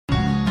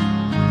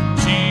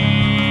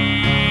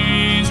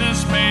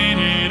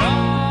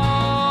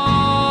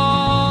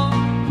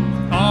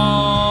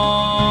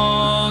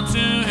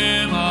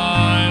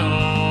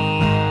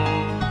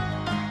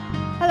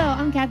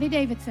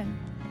Davidson.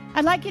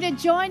 I'd like you to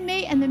join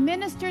me and the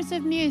ministers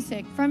of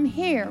music from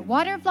here,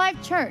 Water of Life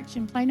Church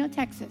in Plano,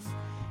 Texas,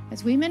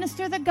 as we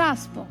minister the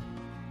gospel,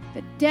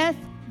 the death,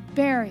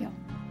 burial,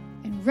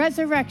 and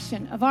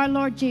resurrection of our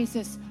Lord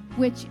Jesus,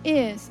 which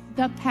is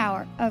the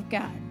power of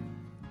God.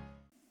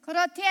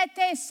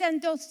 Korotete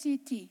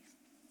sendositi.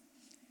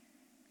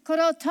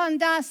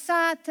 Korotanda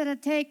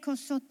satrate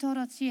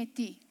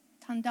kosotorosieti.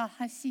 Tanda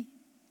hasi.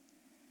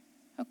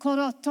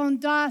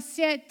 Korotonda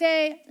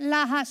siete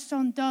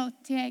lahasondo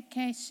te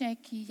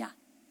kesekia.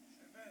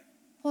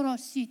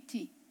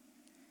 Porositi.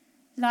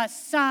 La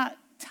sa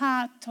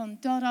ta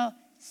tondoro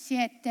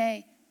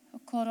siete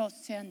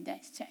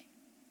korosendese.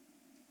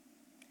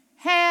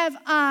 Have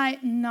I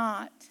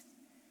not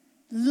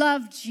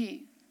loved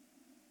you?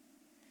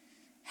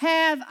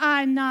 Have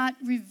I not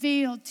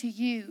revealed to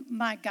you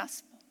my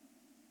gospel?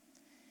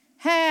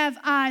 Have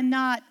I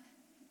not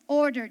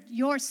ordered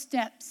your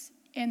steps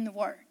in the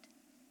word?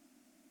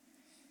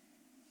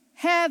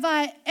 Have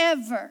I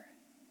ever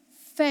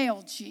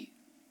failed you?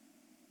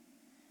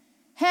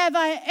 Have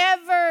I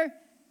ever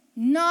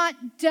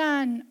not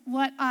done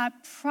what I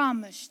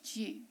promised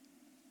you?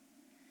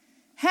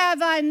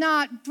 Have I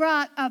not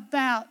brought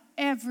about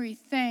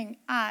everything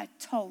I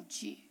told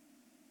you?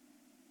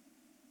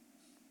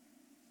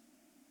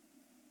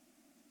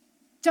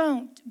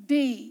 Don't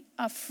be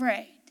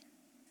afraid.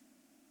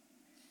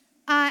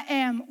 I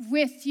am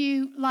with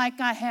you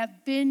like I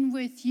have been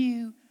with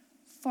you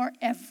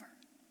forever.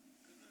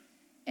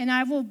 And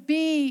I will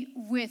be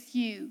with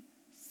you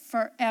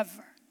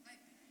forever.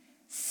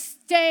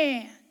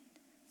 Stand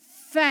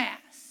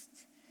fast.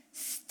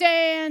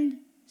 Stand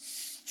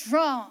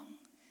strong.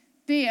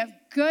 Be of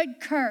good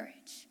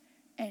courage.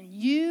 And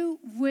you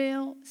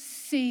will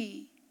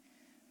see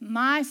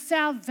my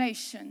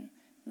salvation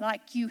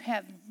like you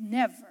have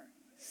never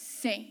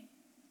seen.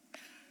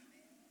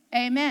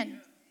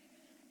 Amen.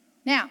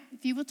 Now,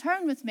 if you will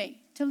turn with me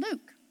to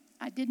Luke.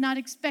 I did not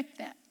expect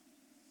that.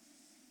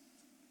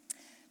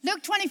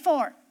 Luke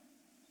 24.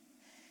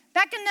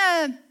 Back in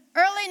the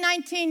early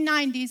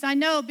 1990s, I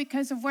know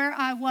because of where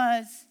I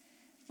was,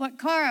 what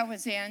car I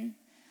was in.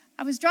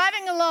 I was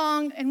driving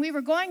along, and we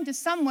were going to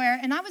somewhere,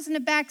 and I was in the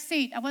back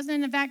seat. I wasn't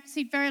in the back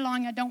seat very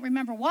long. I don't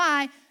remember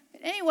why.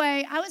 But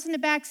anyway, I was in the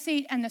back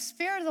seat, and the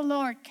Spirit of the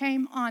Lord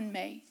came on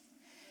me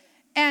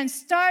and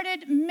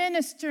started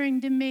ministering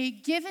to me,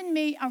 giving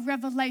me a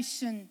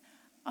revelation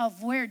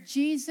of where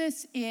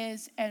Jesus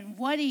is and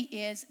what he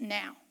is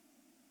now.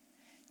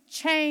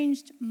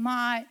 Changed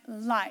my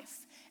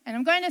life. And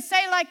I'm going to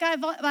say, like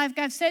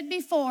I've said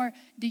before,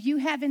 do you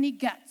have any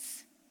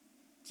guts?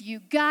 Do you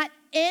got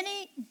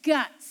any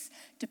guts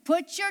to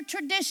put your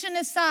tradition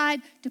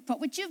aside, to put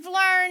what you've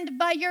learned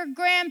by your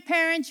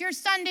grandparents, your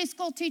Sunday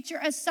school teacher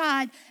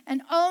aside,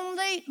 and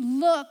only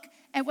look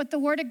at what the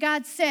Word of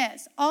God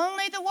says?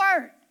 Only the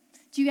Word.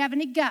 Do you have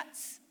any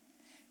guts?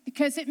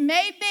 Because it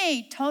may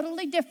be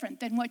totally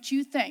different than what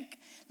you think.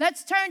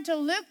 Let's turn to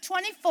Luke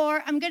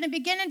 24. I'm going to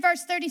begin in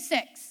verse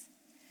 36.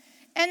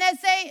 And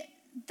as they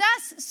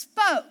thus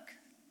spoke,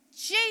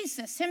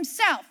 Jesus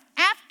himself,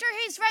 after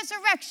he's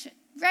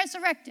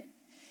resurrected,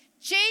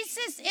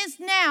 Jesus is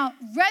now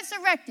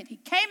resurrected. He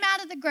came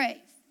out of the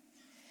grave.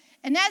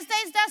 And as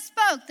they thus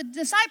spoke, the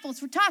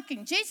disciples were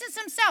talking. Jesus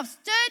himself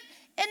stood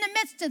in the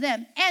midst of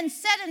them and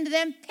said unto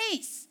them,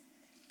 Peace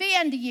be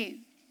unto you.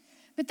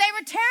 But they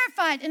were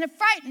terrified and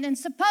affrighted and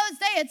supposed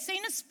they had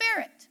seen a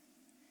spirit.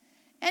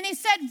 And he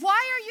said, Why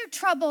are you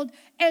troubled,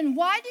 and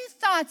why do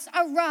thoughts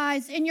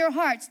arise in your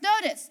hearts?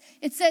 Notice,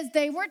 it says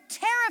they were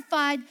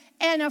terrified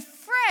and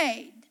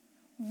afraid.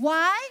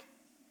 Why?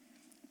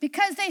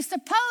 Because they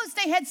supposed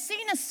they had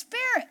seen a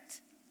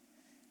spirit.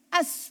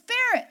 A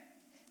spirit.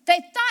 They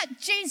thought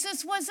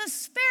Jesus was a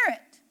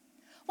spirit.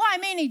 Well, I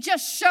mean, he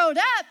just showed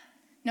up.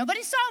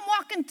 Nobody saw him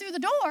walking through the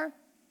door.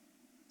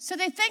 So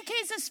they think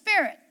he's a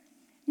spirit.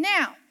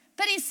 Now,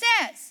 but he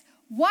says,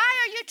 Why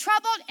are you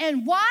troubled,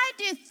 and why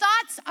do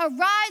thoughts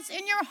arise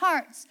in your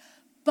hearts?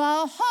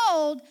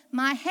 Behold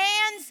my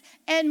hands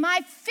and my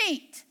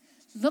feet.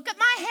 Look at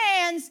my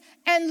hands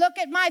and look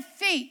at my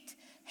feet.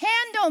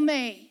 Handle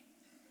me.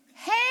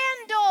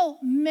 Handle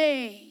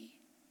me.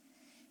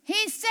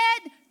 He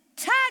said,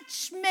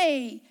 touch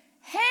me.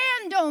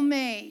 Handle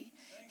me.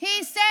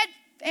 He said,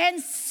 and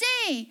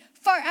see,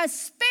 for a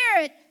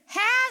spirit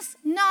has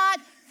not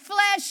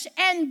flesh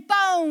and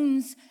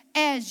bones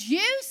as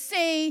you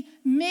see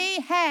me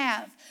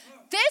have.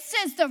 This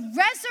is the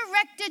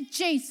resurrected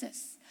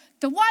Jesus,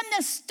 the one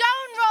the stone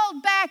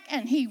rolled back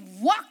and he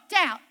walked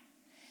out.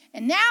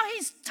 And now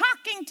he's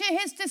talking to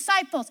his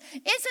disciples.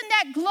 Isn't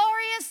that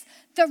glorious?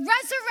 The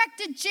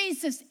resurrected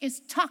Jesus is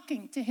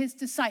talking to his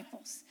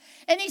disciples.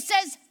 And he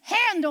says,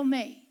 handle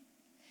me.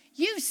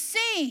 You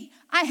see,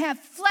 I have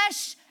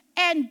flesh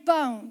and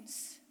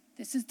bones.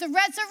 This is the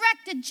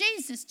resurrected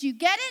Jesus. Do you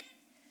get it?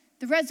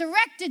 The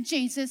resurrected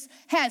Jesus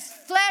has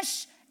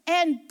flesh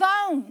and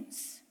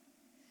bones.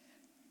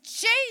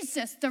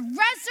 Jesus, the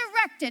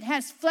resurrected,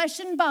 has flesh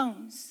and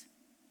bones.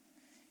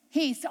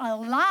 He's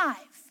alive.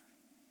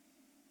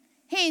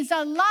 He's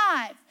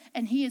alive.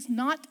 and he is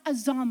not a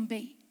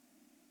zombie.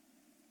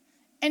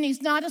 And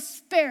he's not a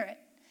spirit.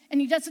 And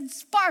he doesn't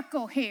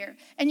sparkle here.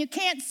 And you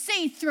can't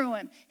see through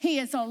him. He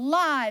is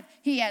alive.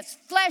 He has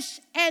flesh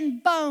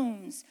and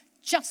bones,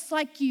 just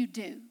like you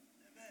do. Amen.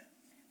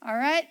 All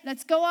right,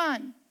 let's go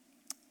on.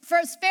 For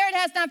a spirit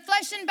has not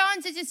flesh and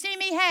bones as you see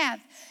me have.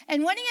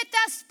 And when he had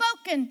thus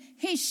spoken,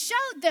 he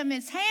showed them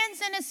his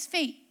hands and his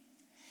feet.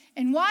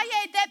 And why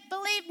ye that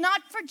believed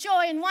not for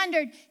joy and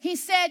wondered, he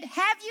said,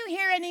 have you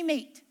here any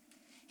meat?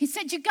 He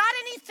said, you got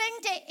anything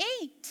to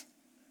eat?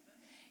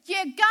 You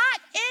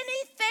got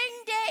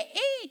anything to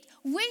eat?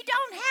 We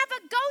don't have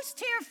a ghost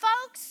here,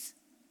 folks.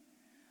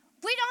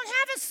 We don't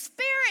have a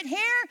spirit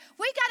here.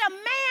 We got a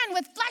man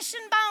with flesh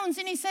and bones.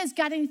 And he says,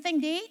 got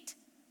anything to eat?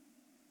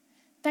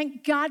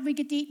 Thank God we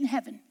get to eat in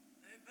heaven.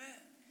 Amen.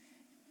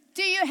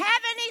 Do you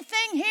have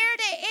anything here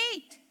to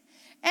eat?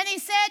 And he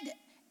said,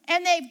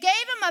 and they gave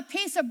him a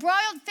piece of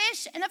broiled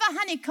fish and of a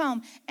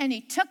honeycomb. And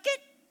he took it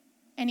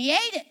and he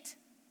ate it.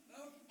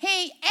 He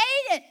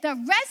ate it. The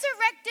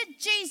resurrected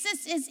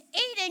Jesus is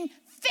eating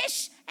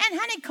fish and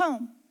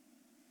honeycomb.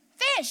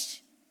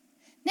 Fish.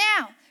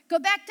 Now,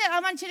 I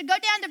want you to go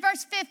down to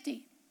verse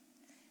 50.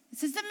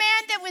 This is the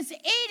man that was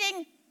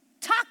eating,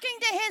 talking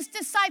to his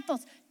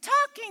disciples,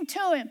 talking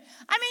to him.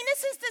 I mean,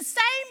 this is the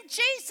same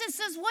Jesus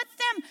as with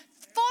them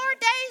 4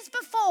 days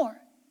before.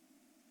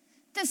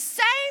 The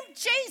same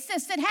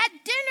Jesus that had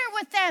dinner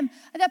with them,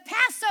 the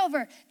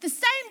Passover. The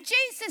same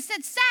Jesus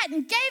that sat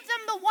and gave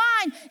them the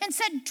wine and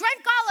said,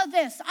 drink all of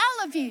this,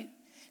 all of you.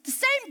 The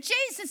same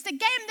Jesus that gave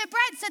them the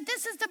bread said,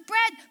 this is the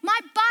bread. My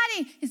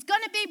body is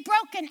going to be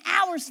broken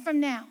hours from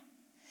now.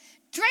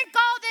 Drink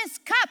all this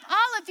cup,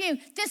 all of you.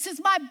 This is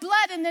my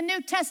blood in the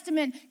New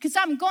Testament because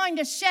I'm going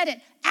to shed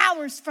it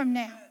hours from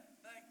now.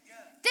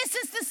 This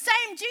is the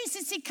same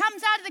Jesus. He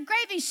comes out of the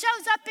grave. He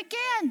shows up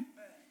again.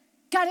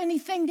 Got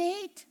anything to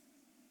eat?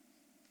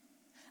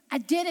 I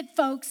did it,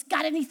 folks.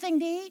 Got anything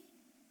to eat?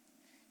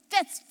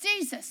 That's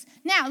Jesus.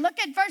 Now, look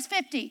at verse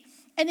 50.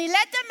 And he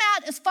led them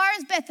out as far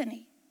as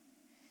Bethany.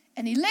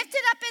 And he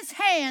lifted up his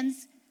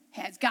hands,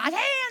 has got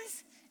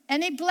hands,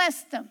 and he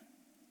blessed them.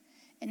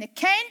 And it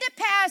came to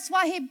pass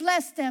while he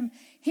blessed them,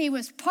 he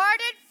was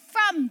parted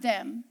from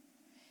them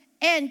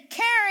and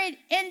carried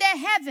into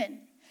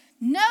heaven.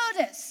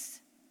 Notice,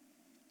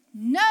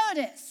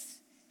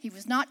 he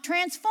was not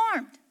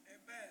transformed.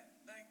 Amen.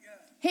 Thank God.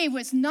 He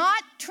was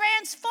not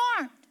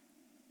transformed.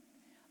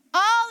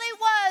 All he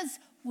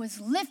was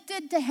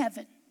lifted to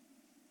heaven.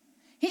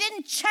 He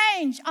didn't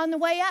change on the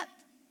way up.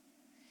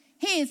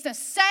 He is the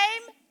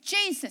same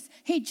Jesus.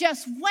 He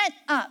just went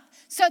up.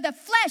 So the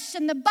flesh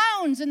and the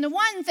bones and the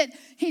ones that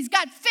he's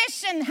got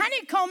fish and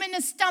honeycomb in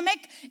his stomach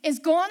is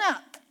going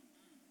up.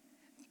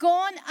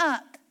 Going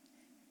up.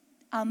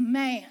 A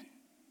man.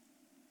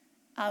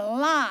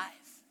 Alive.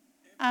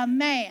 A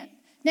man.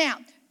 Now,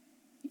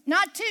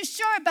 not too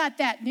sure about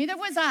that. Neither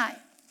was I.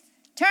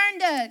 Turn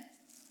to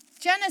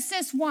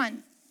Genesis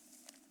 1.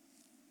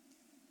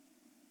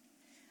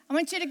 I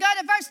want you to go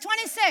to verse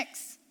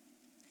 26.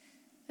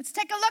 Let's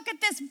take a look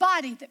at this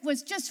body that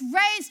was just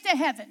raised to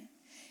heaven.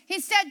 He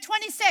said,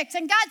 26,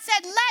 and God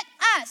said, let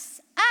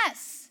us,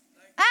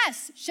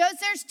 shows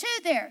there's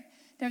two there.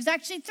 There's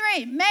actually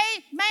three.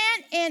 Made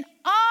man in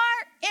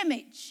our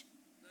image.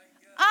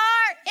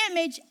 Our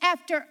image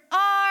after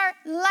our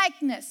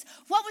likeness.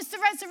 What was the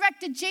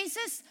resurrected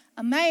Jesus?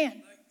 A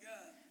man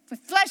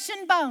with flesh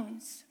and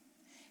bones.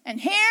 And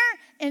here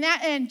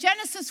in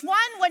Genesis 1,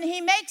 when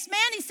he makes man,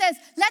 he says,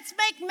 let's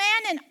make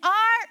man in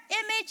our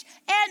image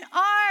and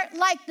our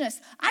likeness.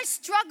 I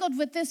struggled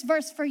with this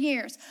verse for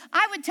years.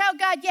 I would tell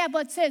God, yeah,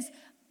 but it says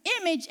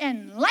image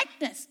and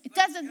likeness. It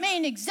doesn't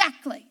mean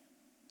exactly.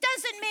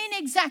 Doesn't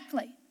mean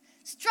exactly.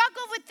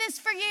 Struggled with this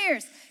for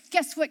years.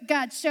 Guess what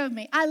God showed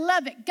me? I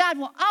love it. God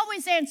will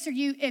always answer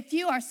you if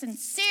you are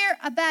sincere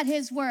about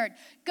his word.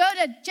 Go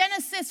to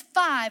Genesis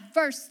 5,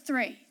 verse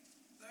 3.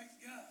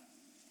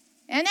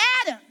 And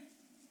Adam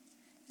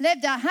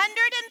lived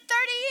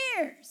 130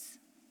 years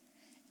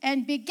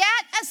and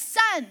begat a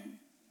son,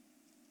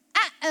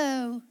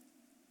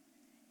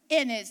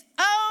 in his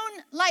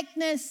own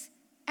likeness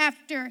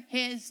after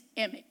his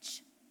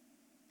image.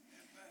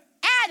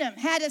 Adam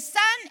had a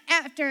son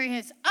after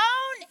his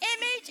own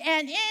image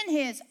and in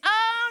his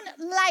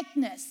own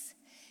likeness.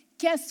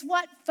 Guess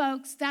what,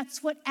 folks?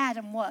 That's what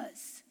Adam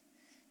was.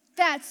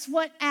 That's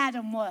what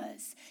Adam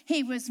was.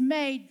 He was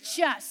made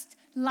just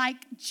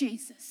like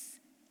Jesus.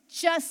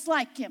 Just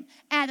like him.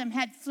 Adam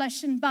had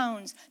flesh and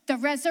bones. The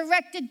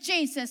resurrected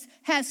Jesus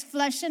has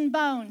flesh and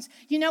bones.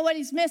 You know what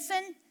he's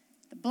missing?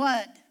 The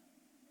blood.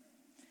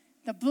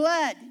 The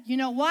blood. You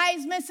know why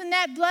he's missing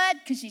that blood?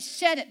 Because he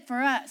shed it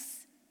for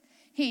us.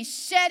 He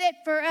shed it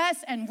for us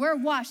and we're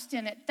washed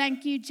in it.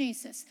 Thank you,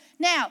 Jesus.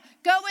 Now,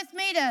 go with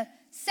me to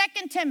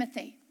 1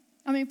 Timothy.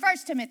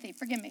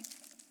 Forgive me.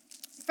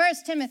 1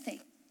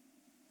 Timothy.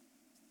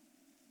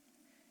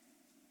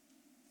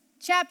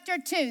 Chapter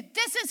 2.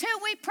 This is who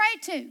we pray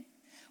to.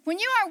 When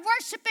you are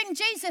worshiping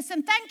Jesus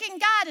and thanking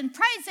God and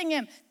praising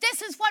him,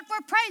 this is what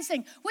we're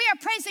praising. We are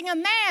praising a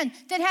man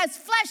that has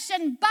flesh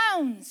and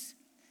bones.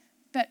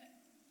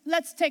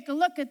 let's take a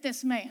look at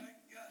this man.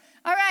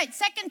 All right,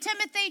 2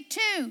 Timothy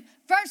 2,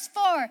 verse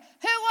 4.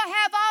 Who will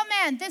have all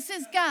men? This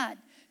is God.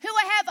 Who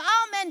will have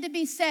all men to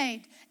be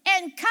saved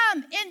and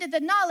come into the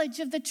knowledge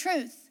of the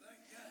truth.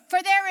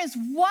 For there is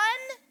one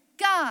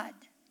God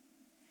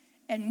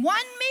and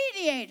one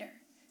mediator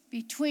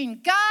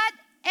between God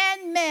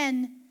and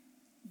men,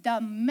 the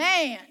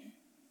man,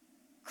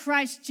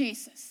 Christ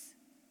Jesus.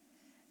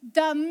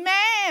 The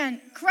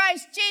man,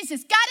 Christ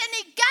Jesus. Got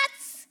any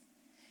guts?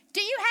 Do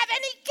you have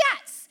any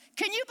guts?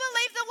 Can you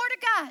believe the word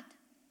of God?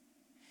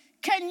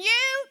 Can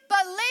you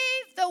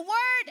believe the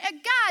word of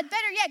God?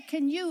 Better yet,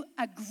 can you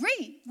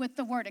agree with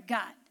the word of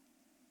God?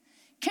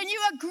 Can you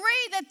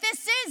agree that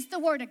this is the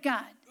word of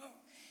God?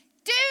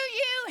 Do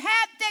you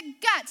have the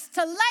guts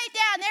to lay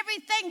down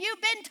everything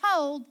you've been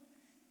told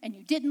and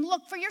you didn't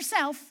look for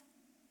yourself?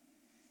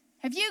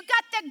 Have you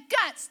got the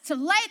guts to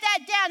lay that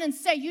down and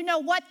say, you know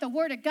what? The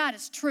word of God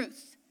is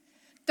truth.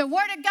 The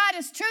word of God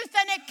is truth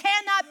and it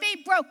cannot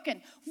be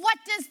broken. What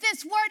does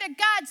this word of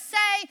God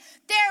say?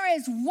 There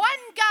is one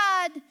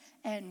God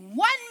and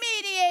one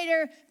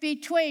mediator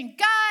between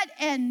God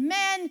and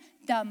men,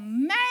 the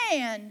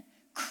man,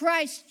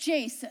 Christ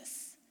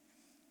Jesus.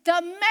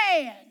 The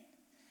man,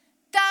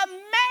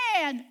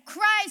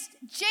 Christ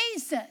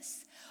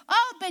Jesus.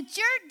 Oh, but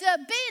you're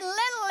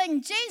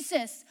belittling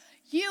Jesus.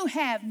 You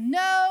have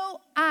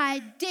no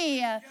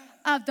idea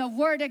of the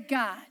word of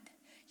God.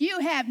 You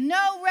have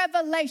no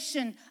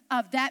revelation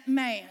of that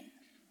man.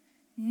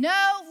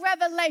 No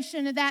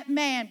revelation of that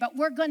man, but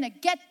we're going to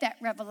get that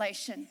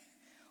revelation.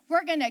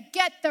 We're going to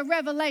get the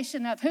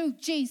revelation of who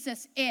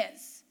Jesus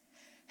is,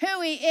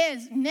 who he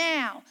is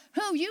now,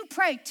 who you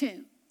pray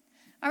to.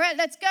 All right,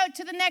 let's go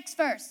to the next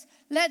verse.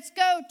 Let's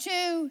go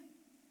to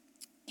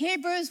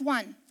Hebrews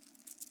 1.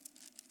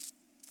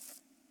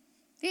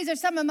 These are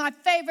some of my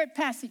favorite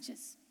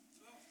passages.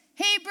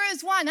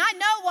 Hebrews 1. I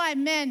know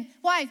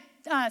why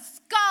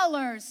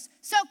scholars,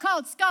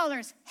 so-called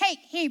scholars, hate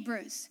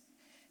Hebrews.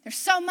 There's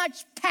so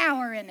much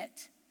power in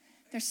it.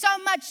 There's so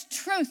much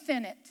truth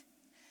in it.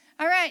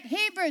 All right,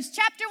 Hebrews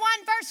chapter 1,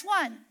 verse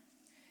 1.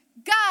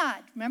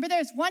 God, remember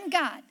there's one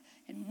God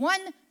and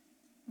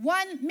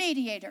one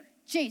mediator,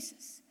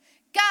 Jesus.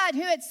 God,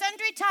 who at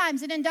sundry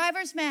times and in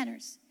divers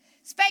manners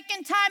spake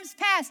in times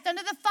past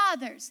unto the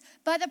fathers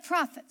by the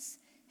prophets,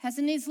 has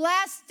in these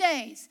last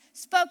days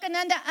spoken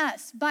unto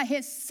us by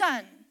his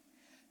Son,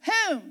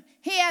 whom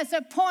he has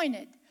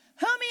appointed.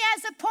 Whom he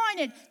has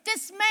appointed,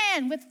 this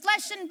man with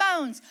flesh and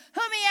bones,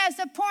 whom he has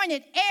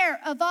appointed heir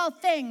of all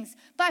things,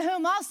 by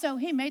whom also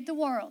he made the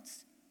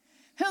worlds,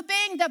 who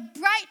being the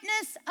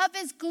brightness of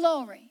his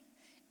glory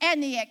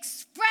and the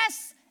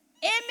express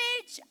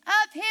image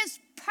of his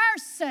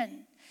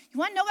person. You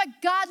want to know what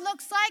God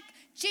looks like?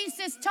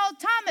 Jesus told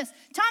Thomas.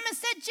 Thomas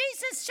said,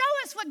 Jesus,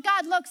 show us what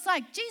God looks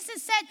like.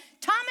 Jesus said,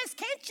 Thomas,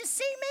 can't you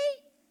see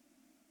me?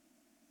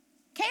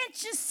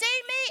 Can't you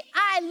see me?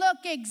 I look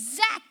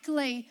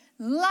exactly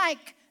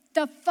like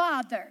the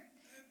Father.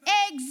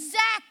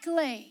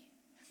 Exactly.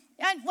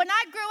 And when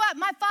I grew up,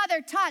 my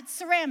father taught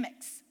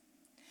ceramics.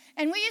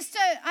 And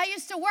I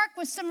used to work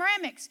with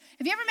ceramics.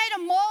 Have you ever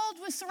made a mold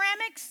with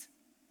ceramics?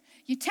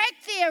 You take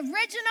the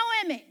original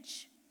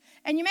image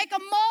and you make a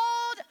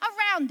mold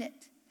around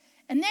it.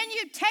 And then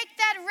you take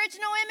that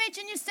original image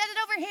and you set it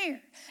over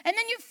here. And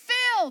then you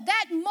fill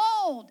that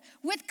mold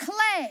with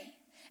clay.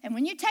 And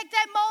when you take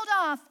that mold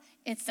off,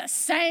 it's the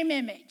same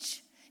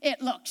image.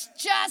 It looks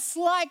just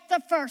like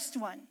the first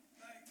one.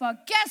 Well,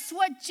 guess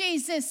what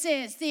Jesus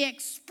is? The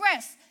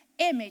express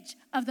image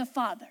of the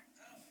Father.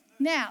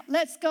 Now,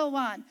 let's go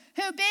on.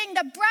 Who being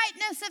the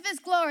brightness of his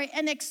glory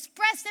and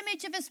express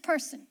image of his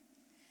person,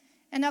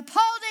 and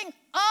upholding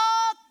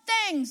all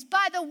things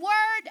by the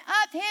word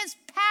of his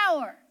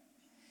power,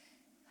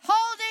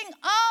 holding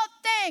all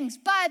things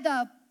by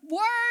the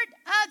word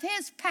of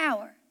his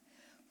power,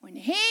 when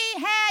he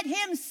had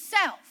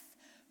himself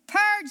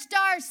purged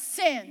our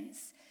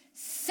sins,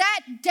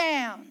 sat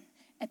down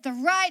at the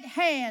right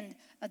hand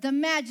of the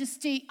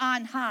majesty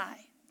on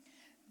high,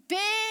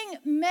 being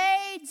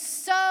made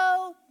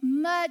so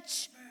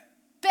much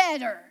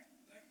better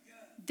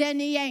than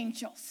the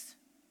angels.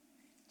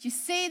 Do you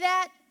see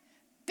that?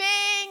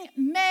 Being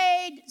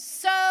made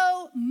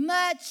so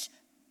much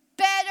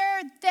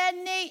better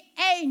than the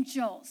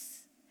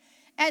angels,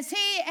 as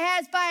he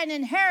has by an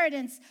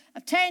inheritance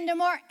obtained a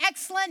more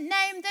excellent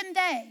name than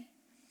they.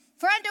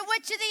 For unto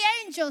which of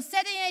the angels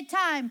said in a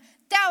time,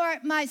 Thou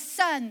art my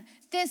son,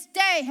 this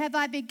day have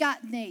I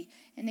begotten thee.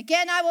 And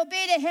again I will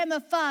be to him a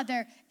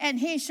father, and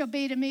he shall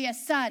be to me a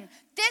son.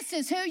 This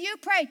is who you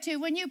pray to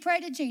when you pray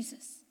to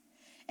Jesus.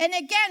 And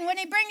again, when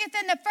he bringeth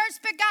in the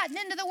first begotten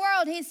into the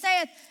world, he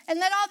saith, and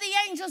let all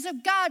the angels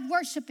of God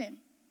worship him.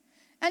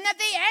 And of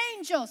the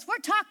angels, we're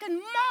talking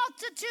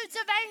multitudes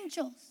of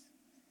angels.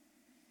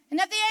 And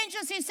of the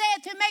angels he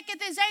saith, who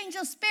maketh his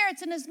angels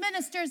spirits and his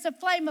ministers a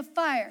flame of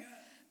fire.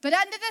 But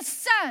unto the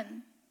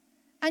Son,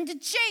 unto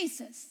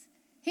Jesus,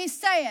 he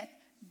saith,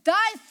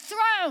 Thy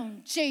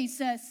throne,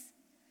 Jesus.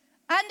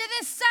 Unto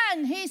the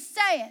Son he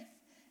saith,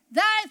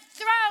 Thy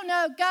throne,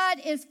 O God,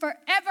 is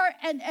forever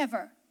and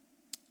ever.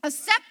 A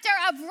scepter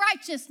of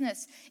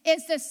righteousness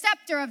is the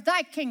scepter of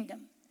thy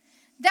kingdom.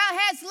 Thou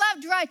hast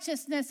loved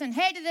righteousness and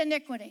hated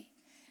iniquity.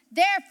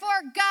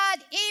 Therefore God,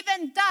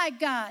 even thy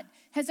God,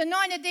 has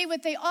anointed thee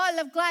with the oil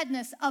of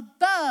gladness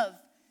above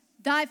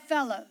thy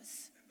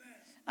fellows.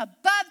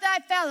 Above thy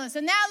fellows.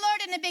 And thou,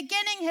 Lord, in the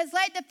beginning has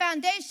laid the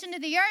foundation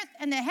of the earth,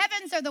 and the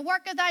heavens are the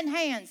work of thine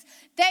hands.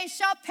 They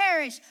shall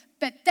perish,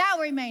 but thou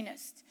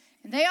remainest.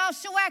 And they all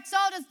shall wax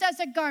old as does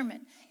a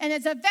garment. And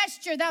as a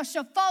vesture thou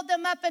shalt fold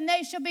them up, and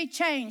they shall be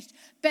changed.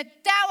 But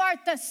thou art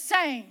the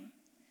same.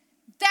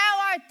 Thou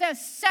art the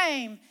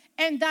same,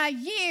 and thy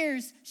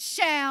years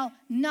shall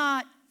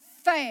not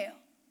fail.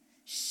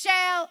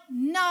 Shall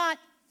not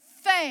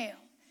fail.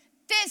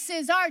 This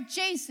is our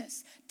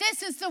Jesus.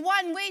 This is the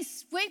one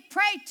we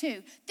pray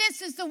to.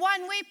 This is the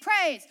one we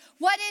praise.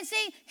 What is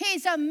he?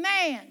 He's a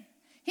man.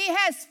 He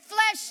has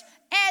flesh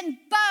and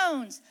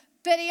bones,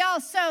 but he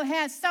also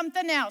has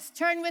something else.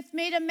 Turn with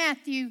me to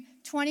Matthew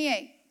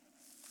 28.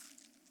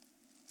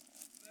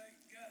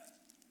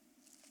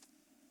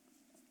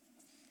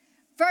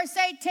 Verse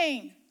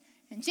 18.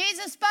 And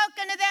Jesus spoke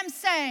unto them,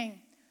 saying,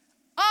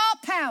 all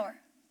power,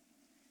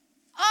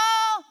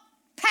 all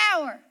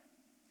power,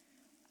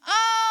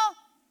 all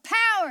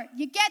power.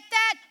 You get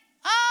that?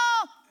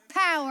 All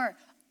power,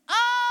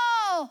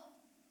 all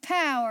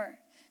power.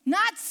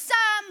 Not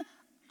some,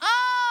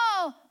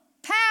 all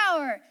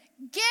power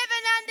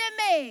given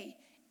unto me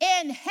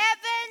in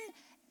heaven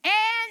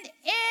and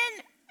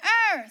in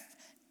earth.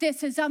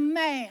 This is a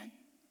man.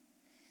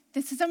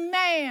 This is a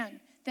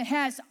man that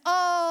has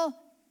all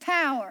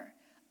power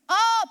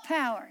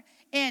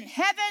in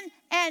heaven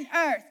and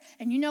earth.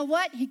 And you know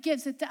what? He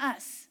gives it to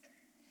us.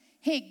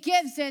 He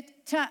gives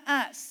it to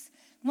us.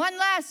 One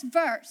last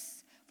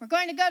verse. We're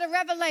going to go to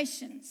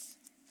Revelations.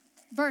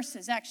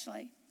 Verses,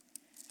 actually.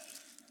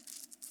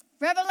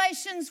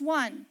 Revelations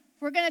 1.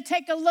 We're going to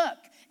take a look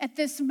at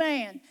this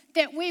man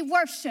that we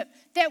worship,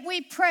 that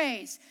we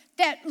praise,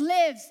 that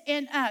lives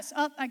in us.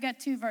 Oh, I got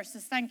 2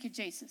 verses. Thank you,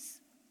 Jesus.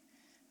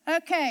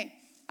 Okay.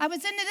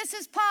 This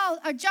is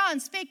John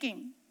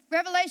speaking.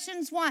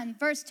 Revelations 1,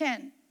 verse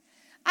 10.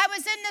 I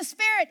was in the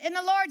Spirit in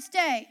the Lord's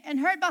day and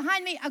heard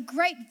behind me a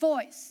great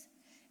voice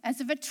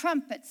as of a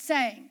trumpet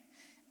saying,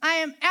 I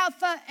am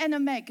Alpha and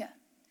Omega,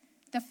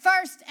 the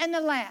first and the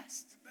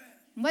last.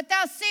 And what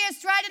thou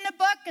seest, write in a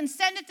book and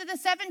send it to the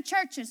 7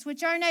 churches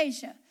which are in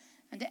Asia,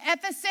 unto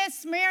Ephesus,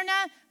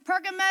 Smyrna,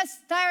 Pergamos,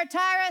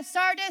 Thyatira,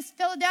 Sardis,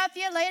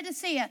 Philadelphia,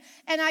 Laodicea.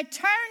 And I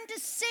turned to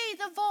see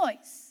the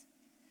voice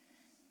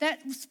that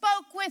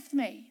spoke with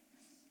me.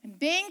 And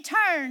being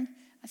turned,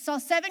 I saw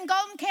 7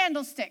 golden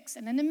candlesticks,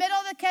 and in the middle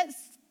of the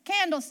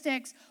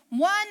candlesticks,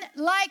 one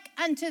like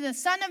unto the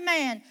Son of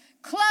Man,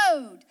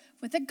 clothed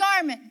with a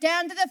garment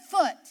down to the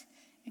foot,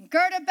 and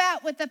girt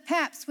about with the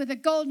paps with a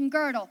golden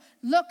girdle.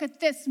 Look at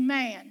this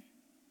man.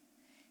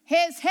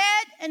 His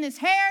head and his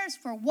hairs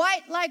were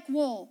white like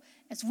wool,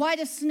 as white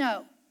as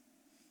snow.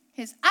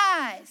 His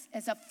eyes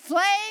as a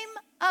flame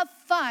of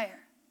fire.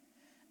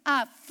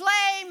 A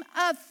flame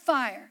of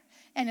fire.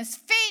 And his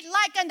feet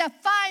like unto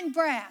fine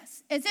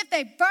brass, as if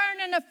they burn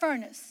in a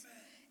furnace.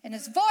 And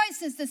his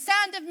voice is the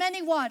sound of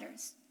many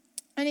waters.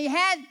 And he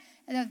had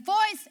the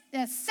voice,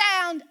 the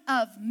sound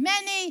of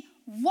many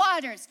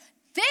waters.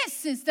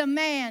 This is the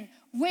man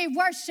we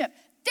worship.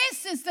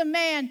 This is the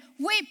man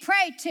we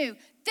pray to.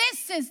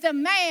 This is the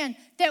man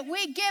that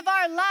we give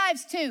our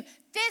lives to.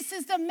 This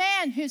is the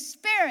man whose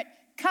spirit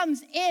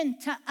comes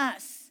into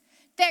us.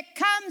 That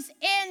comes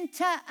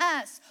into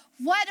us.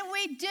 What do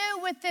we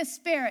do with this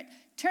spirit?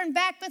 Turn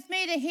back with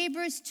me to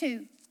Hebrews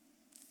 2.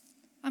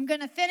 I'm going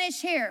to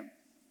finish here,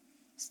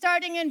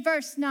 starting in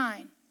verse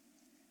 9.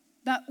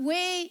 But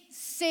we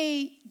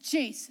see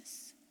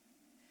Jesus.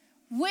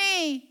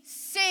 We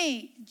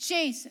see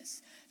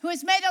Jesus, who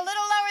is made a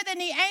little lower than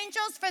the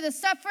angels for the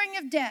suffering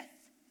of death,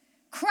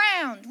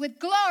 crowned with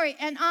glory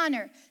and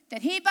honor,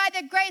 that he by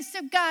the grace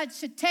of God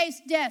should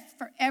taste death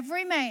for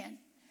every man.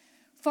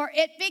 For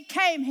it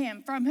became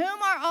him, from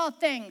whom are all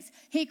things,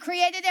 he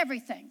created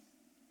everything.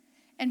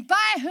 And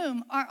by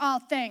whom are all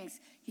things,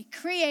 he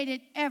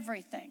created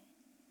everything.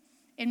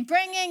 In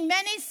bringing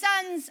many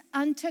sons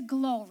unto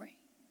glory.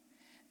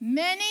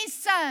 Many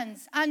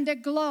sons unto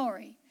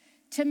glory,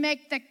 to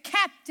make the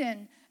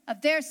captain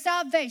of their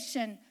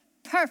salvation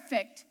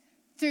perfect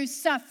through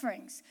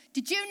sufferings.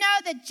 Did you know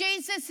that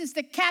Jesus is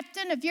the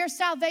captain of your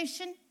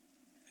salvation?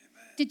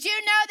 Did you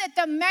know that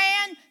the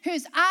man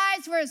whose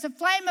eyes were as a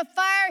flame of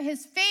fire,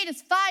 his feet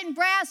as fine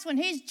brass when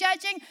he's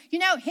judging, you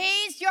know,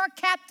 he's your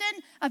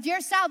captain of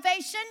your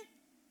salvation?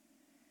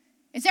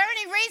 Is there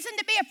any reason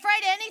to be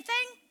afraid of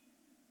anything?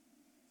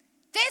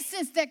 This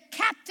is the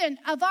captain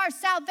of our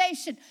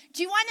salvation.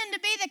 Do you want him to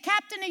be the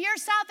captain of your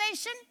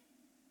salvation?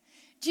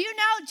 Do you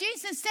know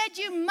Jesus said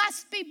you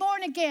must be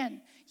born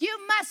again?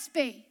 You must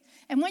be.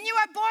 And when you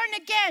are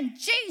born again,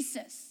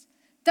 Jesus,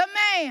 the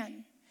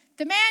man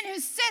who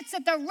sits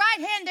at the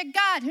right hand of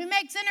God, who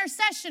makes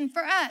intercession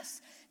for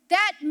us,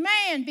 that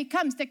man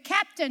becomes the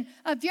captain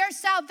of your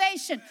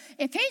salvation.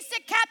 If he's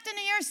the captain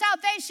of your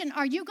salvation,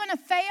 are you going to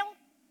fail?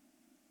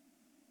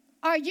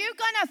 Are you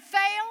going to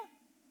fail?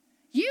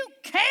 You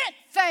can't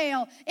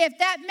fail if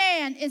that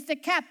man is the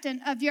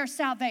captain of your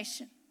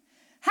salvation.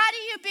 How do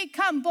you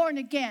become born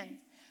again?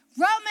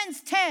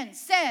 Romans 10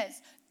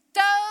 says,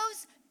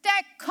 those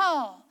that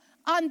call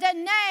on the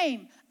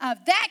name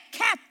of that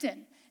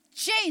captain,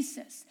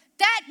 Jesus,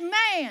 that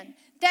man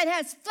that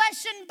has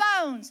flesh and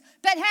bones,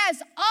 but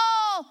has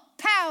all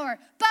power,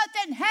 both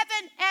in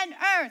heaven and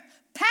earth,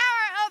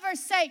 power over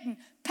Satan,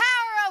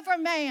 power over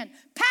man,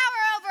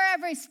 power over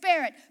every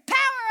spirit, power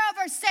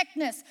over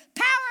sickness,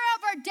 power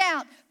over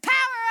doubt,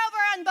 power over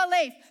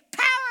unbelief,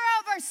 power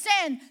over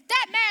sin.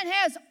 That man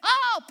has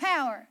all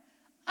power,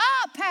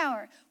 all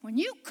power. When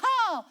you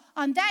call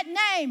on that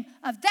name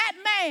of that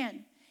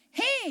man,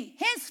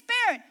 his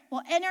spirit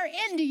will enter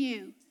into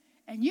you,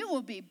 and you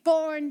will be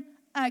born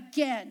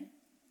again.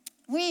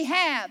 We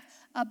have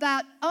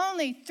about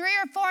only 3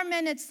 or 4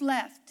 minutes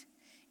left.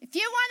 If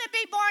you want to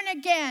be born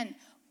again,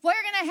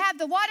 we're going to have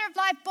the Water of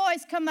Life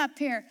boys come up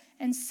here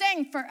and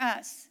sing for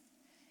us.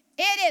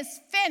 It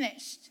is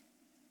finished.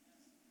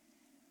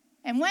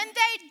 And when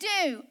they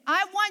do,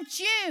 I want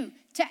you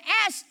to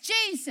ask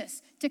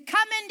Jesus to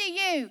come into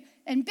you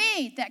and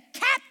be the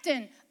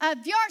captain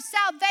of your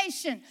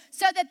salvation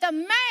so that the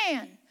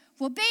man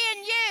will be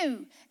in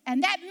you,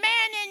 and that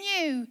man in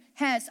you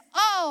has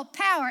all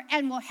power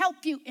and will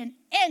help you in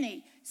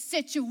any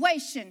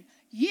situation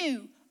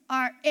you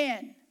are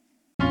in.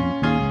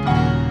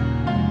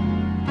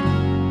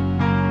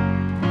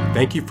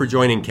 Thank you for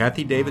joining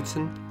Kathie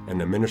Davidson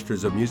and the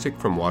Ministers of Music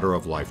from Water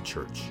of Life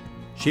Church.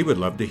 She would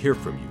love to hear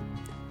from you.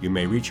 You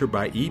may reach her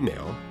by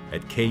email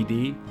at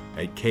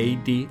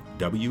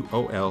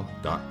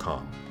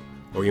kd@kdwol.com,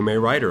 or you may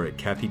write her at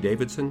Kathie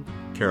Davidson,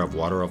 care of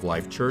Water of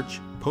Life Church,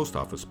 Post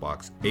Office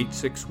Box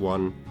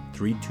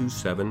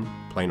 861-327,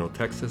 Plano,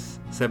 Texas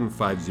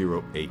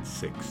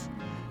 75086.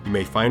 You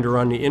may find her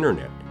on the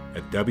internet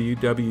at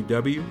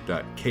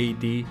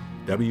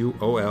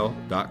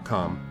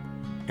www.kdwol.com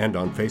and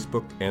on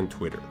Facebook and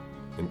Twitter.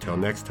 Until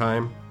next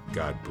time,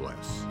 God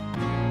bless.